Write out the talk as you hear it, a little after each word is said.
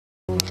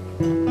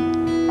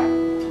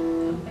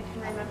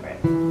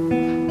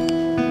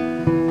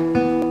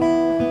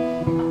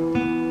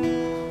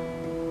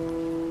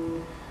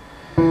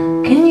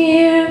Can you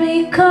hear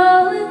me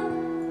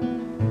calling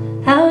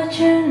out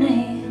your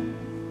name?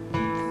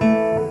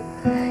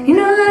 You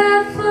know that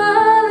I've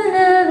fallen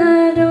and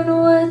I don't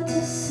know what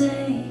to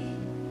say.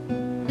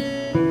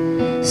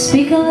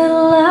 Speak a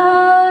little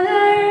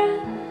louder,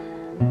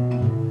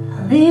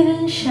 I'll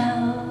even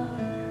shout.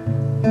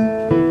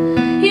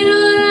 You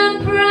know that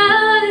I'm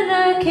proud and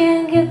I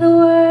can't get the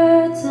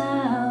words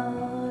out.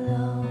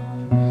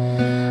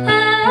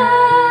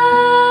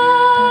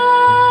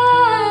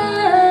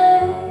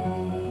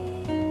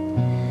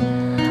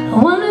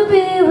 I wanna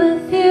be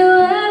with you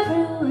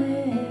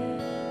everywhere.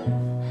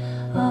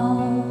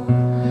 Oh,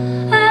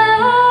 I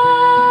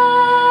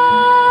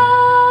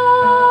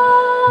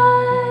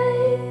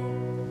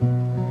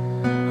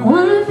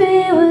wanna be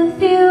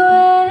with you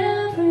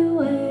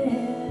everywhere.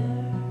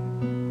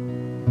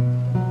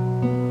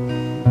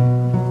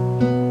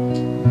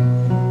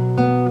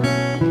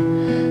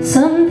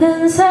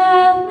 Something's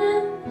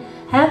happening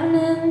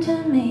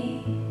to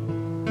me.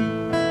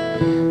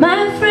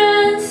 My friend